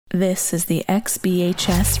This is the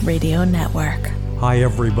XBHS Radio Network. Hi,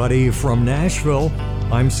 everybody from Nashville.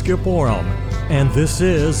 I'm Skip Oram, and this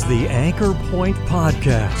is the Anchor Point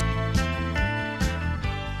Podcast.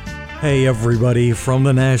 Hey, everybody from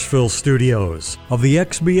the Nashville studios of the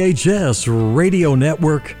XBHS Radio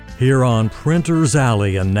Network here on Printers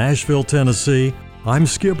Alley in Nashville, Tennessee. I'm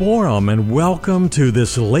Skip Oram, and welcome to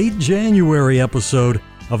this late January episode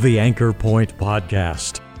of the Anchor Point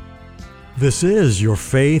Podcast. This is your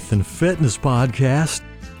faith and fitness podcast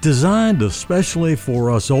designed especially for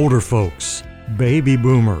us older folks, baby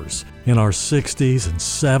boomers in our 60s and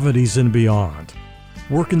 70s and beyond,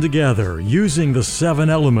 working together using the 7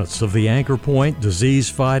 elements of the Anchor Point disease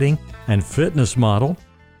fighting and fitness model.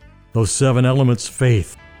 Those 7 elements: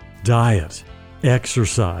 faith, diet,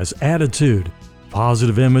 exercise, attitude,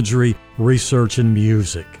 positive imagery, research, and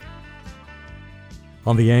music.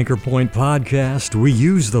 On the Anchor Point Podcast, we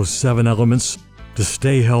use those 7 elements to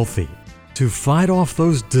stay healthy, to fight off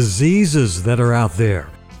those diseases that are out there,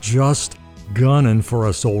 just gunning for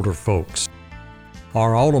us older folks.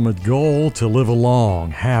 Our ultimate goal: to live a long,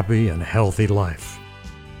 happy, and healthy life.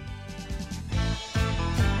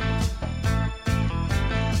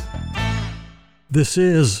 This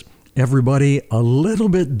is, everybody, a little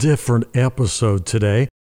bit different episode today.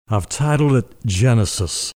 I've titled it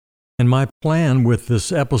Genesis. And my plan with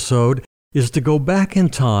this episode is to go back in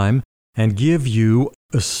time and give you,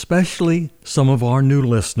 especially some of our new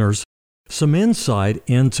listeners, some insight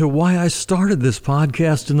into why I started this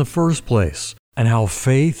podcast in the first place, and how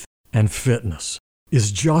faith and fitness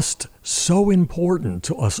is just so important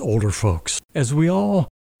to us older folks as we all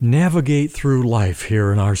navigate through life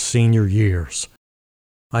here in our senior years.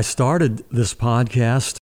 I started this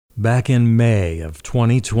podcast back in May of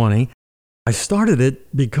 2020. I started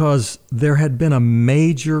it because there had been a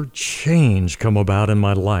major change come about in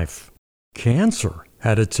my life. Cancer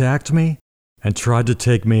had attacked me and tried to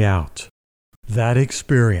take me out. That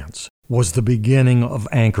experience was the beginning of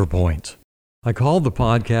Anchor Point. I called the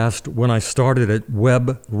podcast when I started at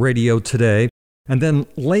Web Radio Today, and then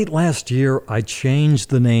late last year I changed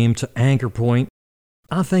the name to Anchor Point.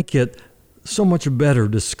 I think it so much better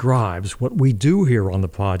describes what we do here on the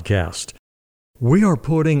podcast. We are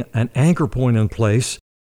putting an anchor point in place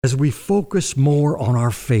as we focus more on our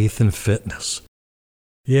faith and fitness.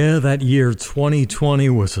 Yeah, that year 2020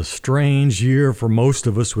 was a strange year for most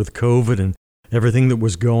of us with COVID and everything that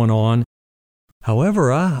was going on.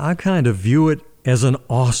 However, I kind of view it as an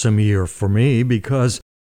awesome year for me, because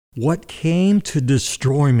what came to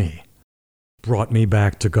destroy me brought me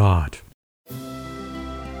back to God.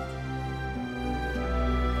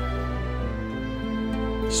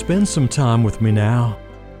 Spend some time with me now.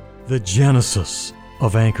 The genesis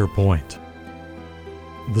of Anchor Point.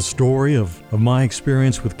 The story of my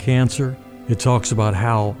experience with cancer. It talks about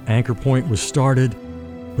how Anchor Point was started,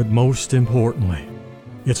 but most importantly,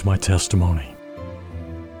 it's my testimony.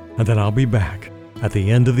 And then I'll be back at the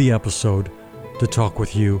end of the episode to talk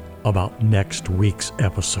with you about next week's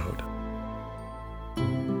episode.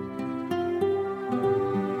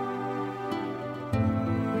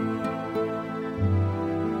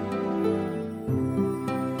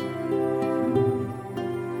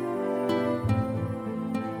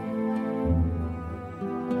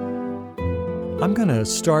 I'm going to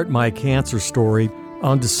start my cancer story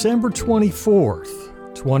on December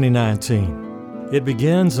 24th, 2019. It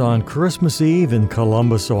begins on Christmas Eve in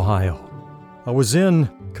Columbus, Ohio. I was in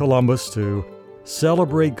Columbus to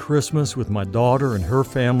celebrate Christmas with my daughter and her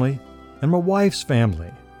family and my wife's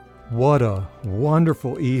family. What a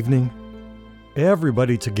wonderful evening.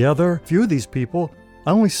 Everybody together. A few of these people,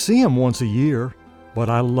 I only see them once a year, but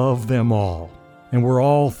I love them all. And we're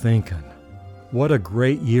all thinking, what a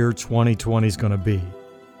great year 2020 is going to be.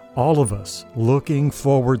 All of us looking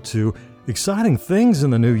forward to exciting things in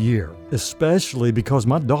the new year, especially because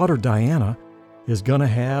my daughter Diana is going to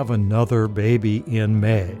have another baby in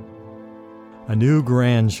May. A new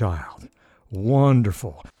grandchild.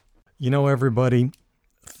 Wonderful. You know, everybody,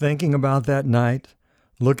 thinking about that night,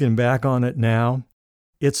 looking back on it now,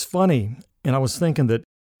 it's funny. And I was thinking that,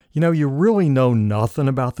 you really know nothing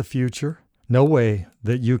about the future. No way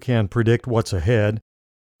that you can predict what's ahead.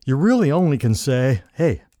 You really only can say,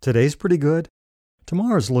 hey, today's pretty good.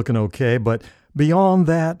 Tomorrow's looking okay. But beyond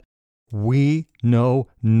that, we know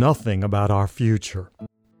nothing about our future.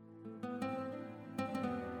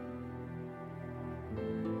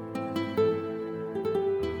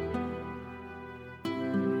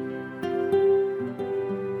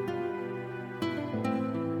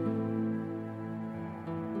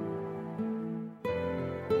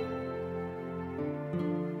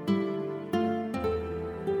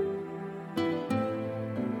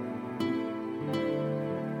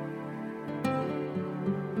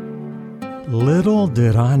 Little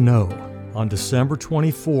did I know on December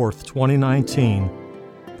 24th, 2019,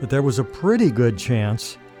 that there was a pretty good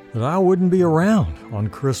chance that I wouldn't be around on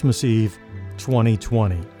Christmas Eve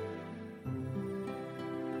 2020.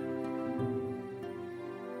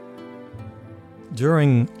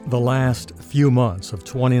 During the last few months of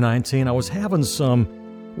 2019, I was having some,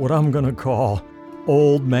 what I'm going to call,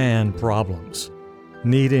 old man problems,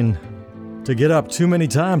 needing to get up too many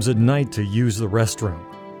times at night to use the restroom.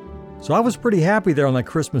 So I was pretty happy there on that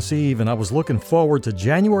Christmas Eve, and I was looking forward to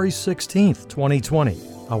January 16th, 2020.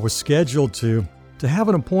 I was scheduled to have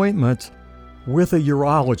an appointment with a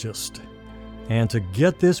urologist and to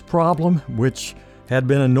get this problem, which had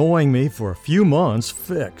been annoying me for a few months,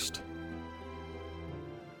 fixed.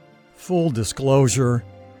 Full disclosure,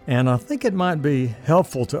 and I think it might be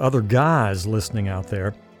helpful to other guys listening out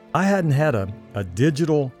there, I hadn't had a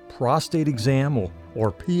digital prostate exam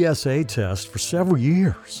or PSA test for several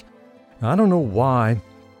years. I don't know why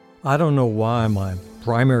my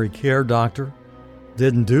primary care doctor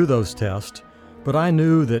didn't do those tests, but I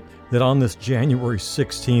knew that on this January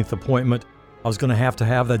 16th appointment, I was going to have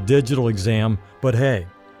that digital exam. But hey,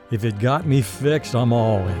 if it got me fixed, I'm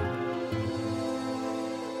all in.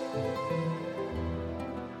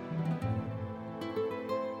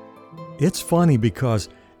 It's funny because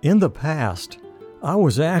in the past, I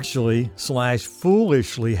was actually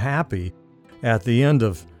 /foolishly happy at the end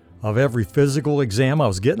of every physical exam. I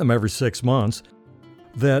was getting them every 6 months,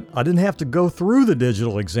 that I didn't have to go through the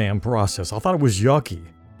digital exam process. I thought it was yucky.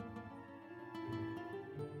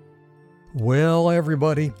 Well,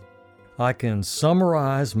 everybody, I can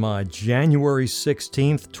summarize my January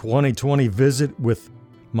 16th, 2020 visit with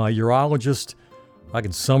my urologist. I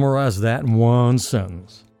can summarize that in one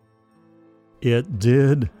sentence. It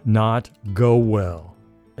did not go well!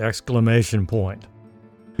 Exclamation point.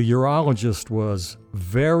 The urologist was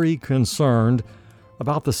very concerned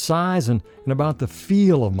about the size and about the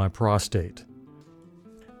feel of my prostate.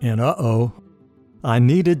 And I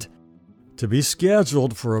needed to be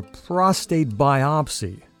scheduled for a prostate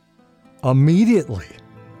biopsy immediately,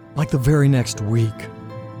 like the very next week.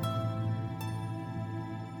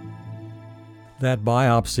 That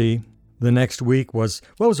biopsy the next week was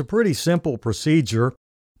a pretty simple procedure,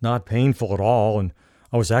 not painful at all, and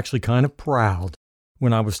I was actually kind of proud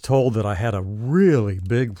when I was told that I had a really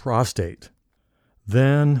big prostate.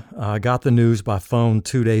 Then I got the news by phone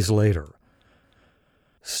 2 days later.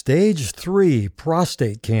 Stage 3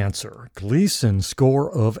 prostate cancer, Gleason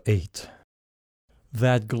score of 8.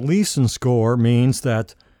 That Gleason score means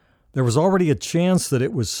that there was already a chance that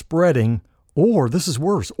it was spreading, or, this is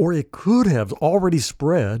worse, or it could have already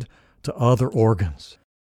spread to other organs.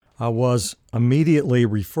 I was immediately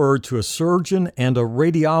referred to a surgeon and a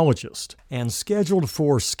radiologist and scheduled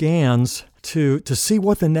for scans to see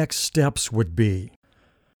what the next steps would be.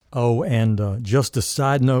 Oh, and just a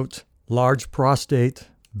side note, large prostate,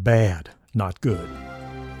 bad, not good.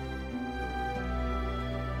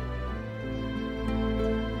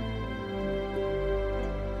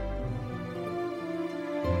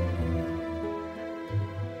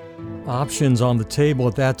 Options on the table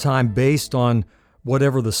at that time based on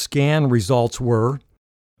whatever the scan results were: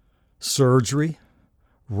 surgery,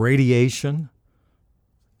 radiation,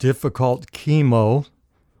 difficult chemo,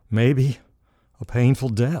 maybe a painful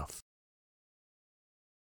death.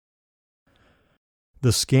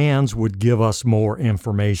 The scans would give us more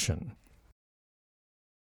information.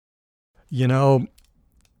 You know,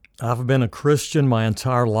 I've been a Christian my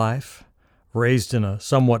entire life, raised in a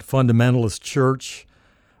somewhat fundamentalist church,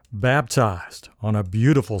 baptized on a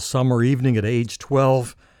beautiful summer evening at age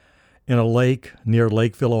 12 in a lake near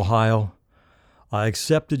Lakeville, Ohio. I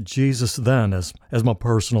accepted Jesus then as my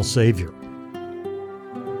personal Savior.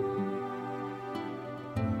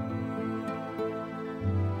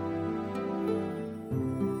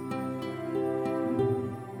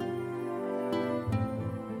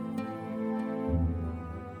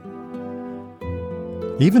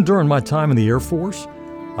 Even during my time in the Air Force,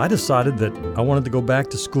 I decided that I wanted to go back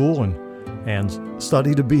to school and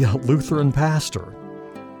study to be a Lutheran pastor.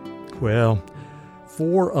 Well,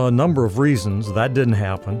 for a number of reasons, that didn't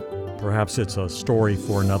happen. Perhaps it's a story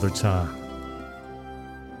for another time.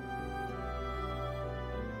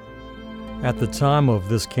 At the time of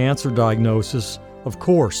this cancer diagnosis, of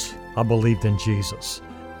course, I believed in Jesus.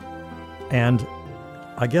 And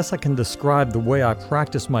I guess I can describe the way I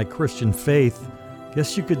practice my Christian faith. I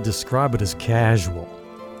guess you could describe it as casual.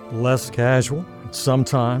 Less casual at some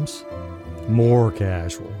times, more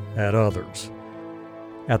casual at others.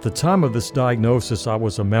 At the time of this diagnosis, I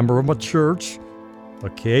was a member of a church,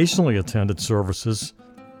 occasionally attended services,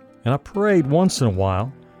 and I prayed once in a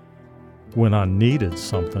while. when I needed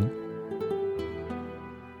something.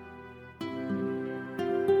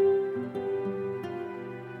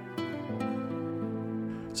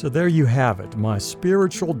 So there you have it, my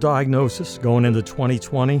spiritual diagnosis going into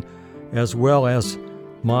 2020, as well as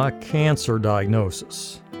my cancer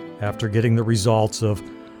diagnosis after getting the results of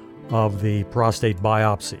the prostate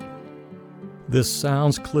biopsy. This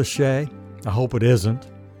sounds cliche, I hope it isn't,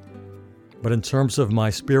 but in terms of my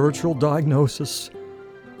spiritual diagnosis,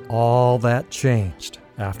 all that changed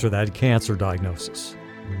after that cancer diagnosis.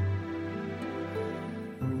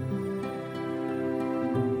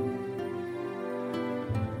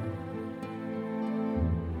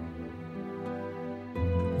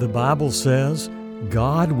 The Bible says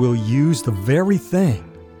God will use the very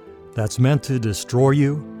thing that's meant to destroy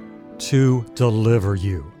you to deliver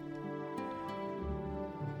you.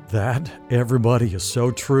 That, everybody, is so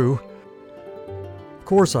true. Of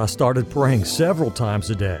course, I started praying several times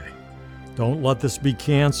a day. Don't let this be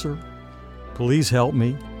cancer. Please help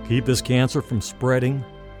me. Keep this cancer from spreading.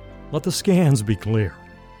 Let the scans be clear.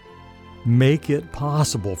 Make it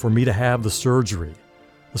possible for me to have the surgery.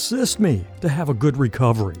 Assist me to have a good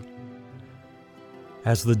recovery.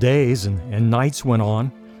 As the days and nights went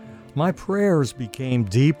on, my prayers became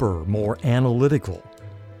deeper, more analytical.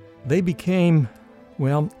 They became,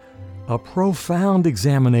 a profound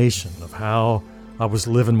examination of how I was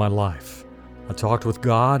living my life. I talked with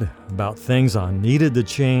God about things I needed to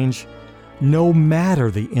change, no matter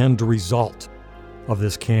the end result of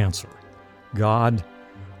this cancer. God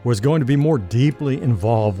was going to be more deeply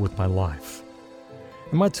involved with my life.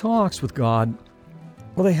 And my talks with God,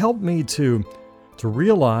 they helped me to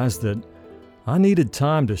realize that I needed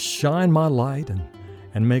time to shine my light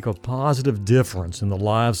and make a positive difference in the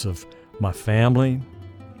lives of my family,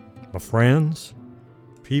 my friends,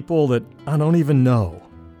 people that I don't even know.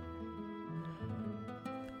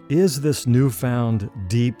 Is this newfound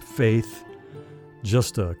deep faith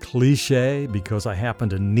just a cliche because I happen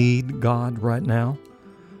to need God right now?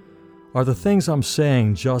 Are the things I'm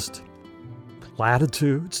saying just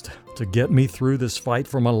platitudes to get me through this fight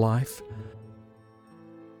for my life?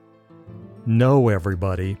 No,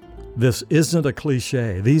 everybody, this isn't a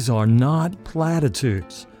cliche. These are not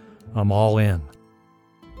platitudes. I'm all in.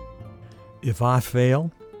 If I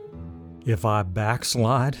fail, if I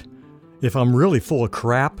backslide, if I'm really full of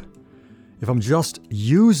crap, if I'm just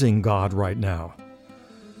using God right now,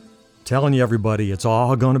 telling you, everybody, it's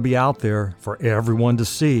all going to be out there for everyone to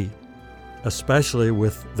see, especially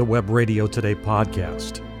with the Web Radio Today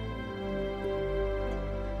podcast.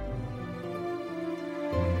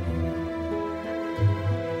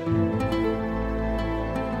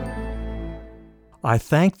 I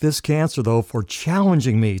thank this cancer, though, for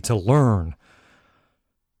challenging me to learn,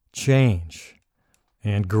 change,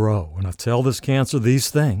 and grow. And I tell this cancer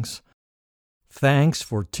these things. Thanks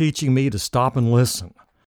for teaching me to stop and listen.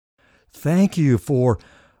 Thank you for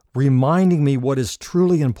reminding me what is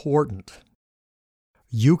truly important.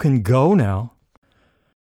 You can go now.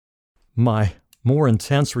 My more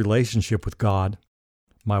intense relationship with God,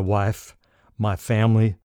 my wife, my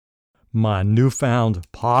family, my newfound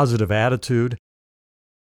positive attitude,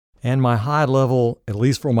 and my high level, at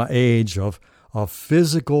least for my age, of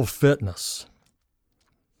physical fitness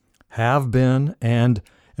have been and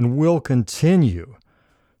will continue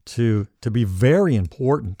to be very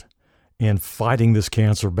important in fighting this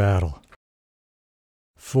cancer battle.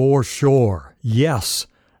 For sure, yes,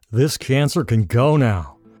 this cancer can go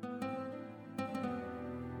now.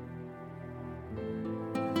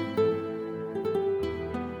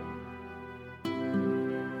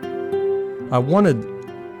 I wanted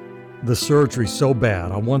the surgery so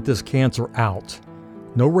bad. I want this cancer out.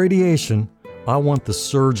 No radiation. I want the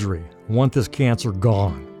surgery. I want this cancer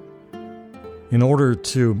gone. In order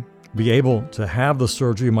to be able to have the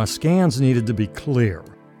surgery, my scans needed to be clear.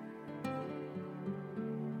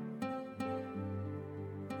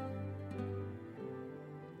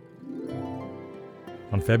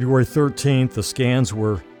 On February 13th, the scans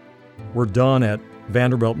were done at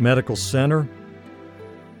Vanderbilt Medical Center.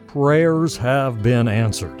 Prayers have been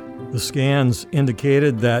answered. The scans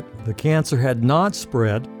indicated that the cancer had not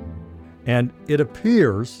spread, and it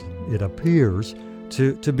appears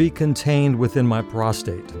to be contained within my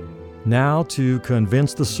prostate. Now to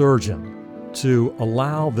convince the surgeon to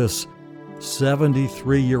allow this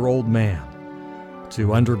 73-year-old man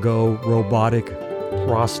to undergo robotic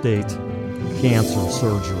prostate cancer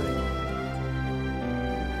surgery.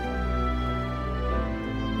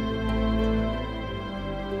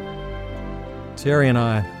 Terry and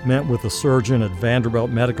I met with a surgeon at Vanderbilt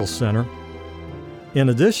Medical Center. In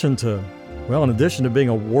addition to being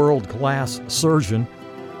a world-class surgeon,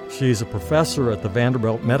 She's a professor at the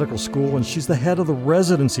Vanderbilt Medical School, and she's the head of the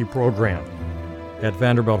residency program at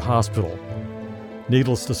Vanderbilt Hospital.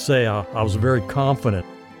 Needless to say, I was very confident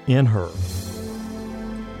in her.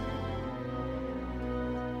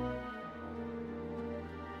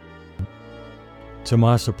 To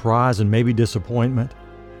my surprise and maybe disappointment,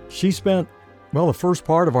 she spent, the first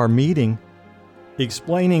part of our meeting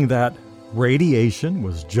explaining that radiation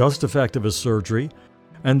was just effective as surgery,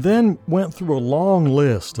 and then went through a long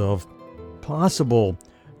list of possible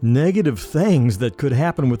negative things that could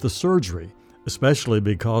happen with the surgery, especially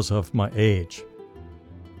because of my age.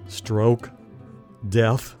 Stroke,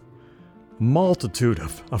 death, multitude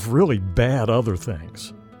of really bad other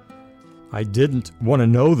things. I didn't want to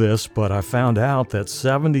know this, but I found out that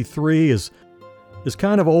 73 is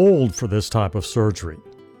kind of old for this type of surgery.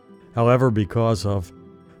 However, because of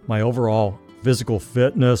my overall physical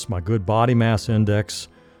fitness, my good body mass index,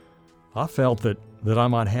 I felt that I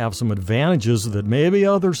might have some advantages that maybe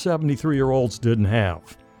other 73-year-olds didn't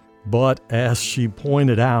have. But as she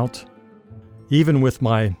pointed out, even with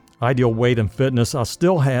my ideal weight and fitness, I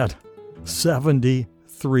still had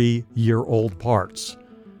 73-year-old parts.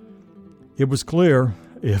 It was clear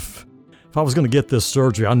if I was going to get this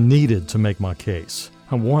surgery, I needed to make my case.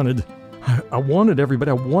 I wanted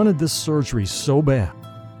everybody, I wanted this surgery so bad.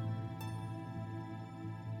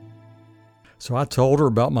 So I told her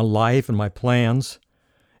about my life and my plans,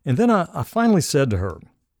 and then I finally said to her,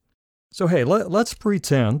 so hey, let's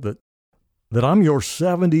pretend that I'm your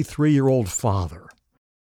 73-year-old father.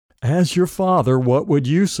 As your father, what would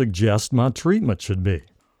you suggest my treatment should be?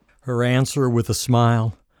 Her answer with a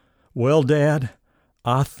smile, well, Dad,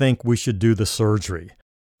 I think we should do the surgery.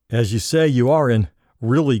 As you say, you are in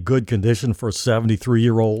really good condition for a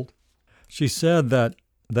 73-year-old. She said that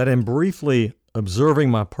in briefly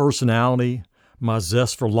observing my personality, my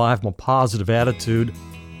zest for life, my positive attitude,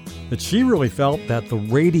 that she really felt that the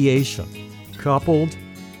radiation, coupled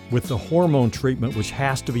with the hormone treatment, which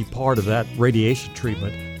has to be part of that radiation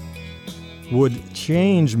treatment, would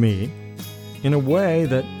change me in a way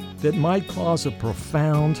that might cause a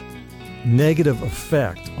profound negative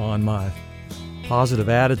effect on my positive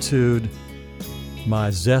attitude, my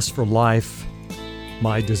zest for life,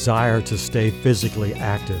 my desire to stay physically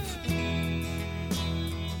active.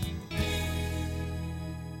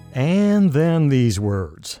 And then these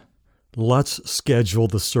words, let's schedule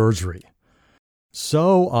the surgery.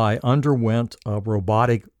 So I underwent a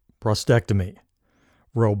robotic prostatectomy.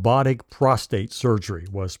 Robotic prostate surgery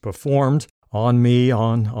was performed on me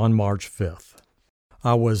on March 5th.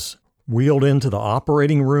 I was wheeled into the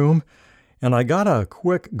operating room, and I got a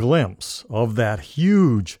quick glimpse of that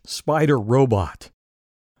huge spider robot.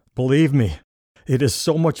 Believe me, it is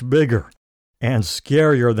so much bigger and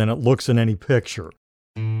scarier than it looks in any picture.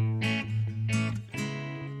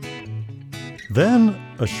 Then,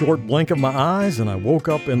 a short blink of my eyes, and I woke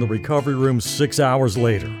up in the recovery room 6 hours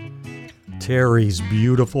later. Terry's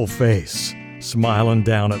beautiful face smiling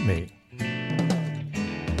down at me.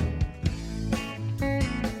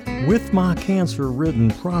 With my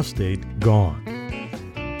cancer-ridden prostate gone.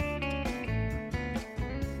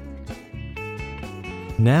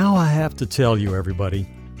 Now I have to tell you, everybody,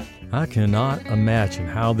 I cannot imagine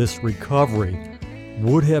how this recovery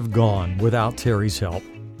would have gone without Terry's help.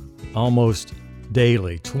 Almost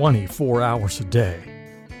daily, 24 hours a day.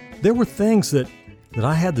 There were things that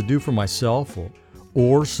I had to do for myself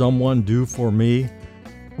or someone do for me,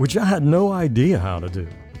 which I had no idea how to do.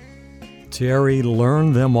 Terry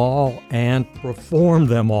learned them all and performed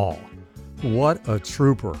them all. What a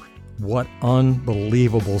trooper. What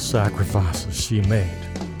unbelievable sacrifices she made.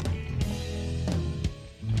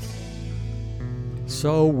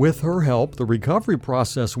 So with her help, the recovery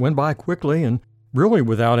process went by quickly and really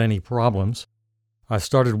without any problems. I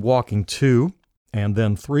started walking 2 and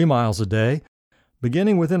then 3 miles a day,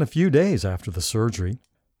 beginning within a few days after the surgery.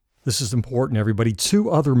 This is important, everybody. 2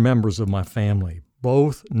 other members of my family,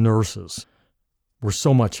 both nurses, were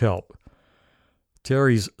so much help.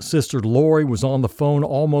 Terry's sister Lori was on the phone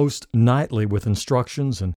almost nightly with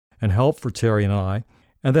instructions and help for Terry and I.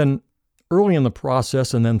 And then early in the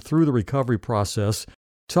process and then through the recovery process,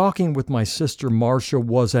 talking with my sister Marcia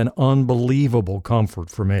was an unbelievable comfort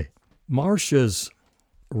for me. Marcia's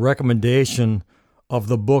recommendation of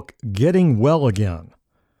the book Getting Well Again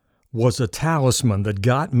was a talisman that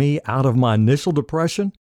got me out of my initial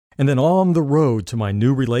depression and then on the road to my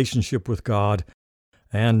new relationship with God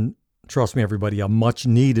and, trust me everybody, a much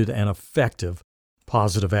needed and effective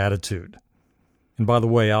positive attitude. And by the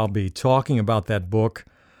way, I'll be talking about that book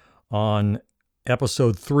on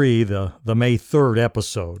episode 3, the May 3rd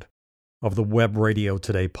episode of the Web Radio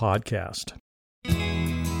Today podcast.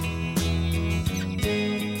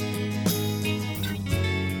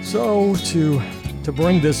 So, to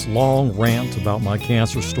bring this long rant about my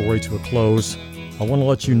cancer story to a close, I want to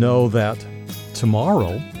let you know that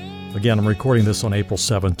tomorrow, again, I'm recording this on April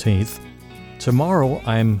 17th, tomorrow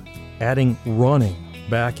I'm adding running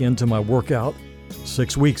back into my workout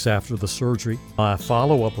 6 weeks after the surgery. My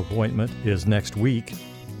follow-up appointment is next week,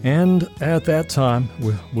 and at that time,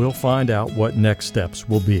 we'll find out what next steps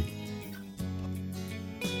will be.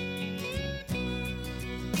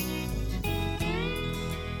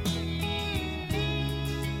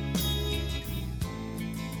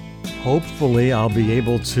 Hopefully, I'll be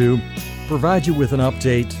able to provide you with an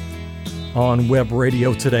update on Web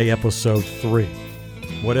Radio Today, Episode 3.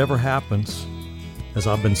 Whatever happens, as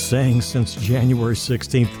I've been saying since January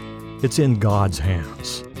 16th, it's in God's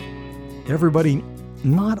hands. Everybody,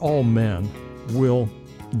 not all men will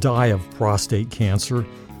die of prostate cancer,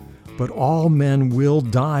 but all men will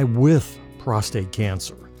die with prostate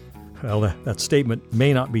cancer. Well, that statement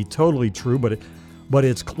may not be totally true, but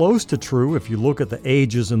it's close to true if you look at the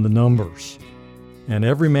ages and the numbers. And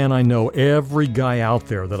every man I know, every guy out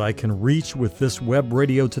there that I can reach with this Web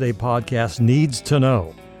Radio Today podcast needs to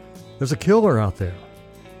know there's a killer out there,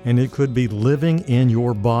 and it could be living in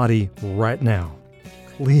your body right now.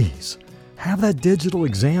 Please, have that digital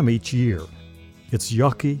exam each year. It's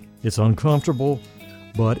yucky, it's uncomfortable,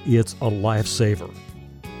 but it's a lifesaver.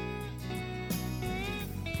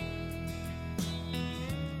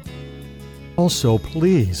 Also,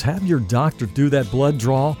 please have your doctor do that blood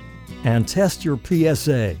draw and test your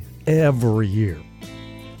PSA every year.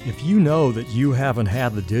 If you know that you haven't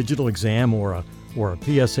had the digital exam or a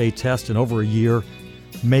PSA test in over a year,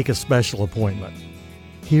 make a special appointment.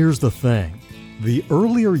 Here's the thing. The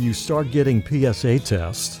earlier you start getting PSA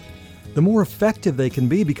tests, the more effective they can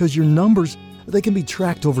be because your numbers, they can be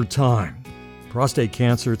tracked over time. Prostate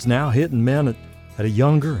cancer, it's now hitting men at a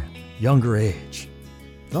younger age.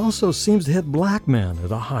 It also seems to hit black men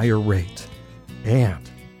at a higher rate. And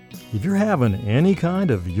if you're having any kind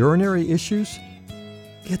of urinary issues,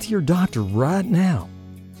 get to your doctor right now.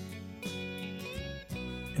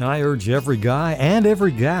 And I urge every guy and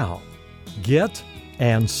every gal, get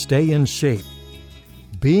and stay in shape.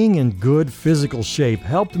 Being in good physical shape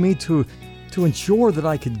helped me to ensure that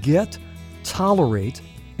I could get, tolerate,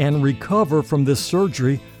 and recover from this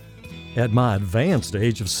surgery at my advanced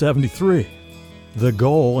age of 73. The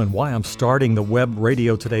goal and why I'm starting the Web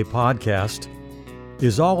Radio Today podcast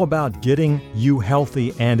is all about getting you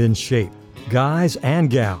healthy and in shape. Guys and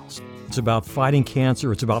gals, it's about fighting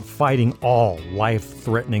cancer. It's about fighting all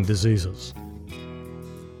life-threatening diseases.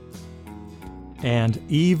 And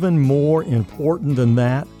even more important than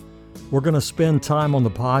that, we're going to spend time on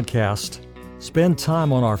the podcast, spend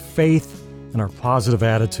time on our faith and our positive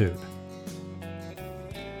attitude.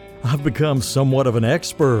 I've become somewhat of an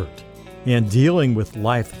expert in dealing with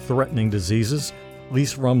life-threatening diseases, at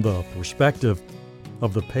least from the perspective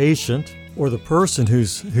of the patient or the person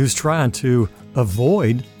who's trying to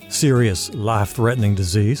avoid serious life-threatening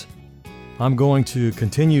disease. I'm going to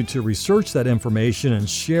continue to research that information and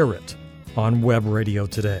share it on Web Radio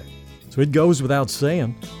Today. So it goes without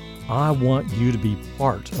saying, I want you to be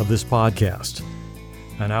part of this podcast.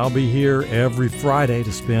 And I'll be here every Friday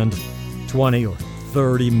to spend 20 or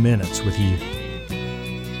 30 minutes with you.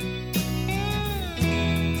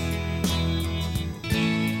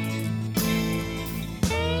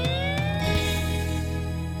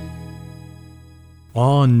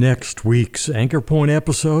 On next week's Anchor Point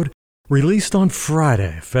episode, released on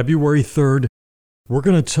Friday, February 3rd, we're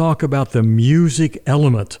going to talk about the music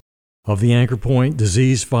element of the Anchor Point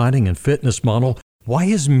disease fighting and fitness model. Why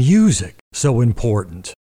is music so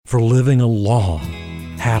important for living a long,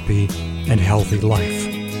 happy, and healthy life?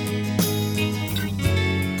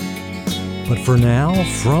 But for now,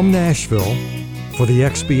 from Nashville, for the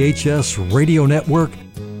XBHS Radio Network,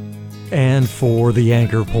 and for the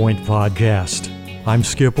Anchor Point podcast, I'm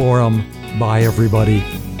Skip Oram. Bye, everybody.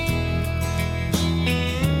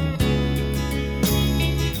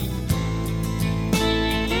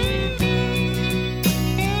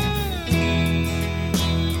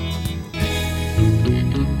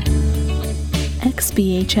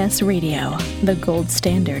 XBHS Radio, the gold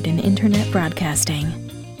standard in Internet broadcasting.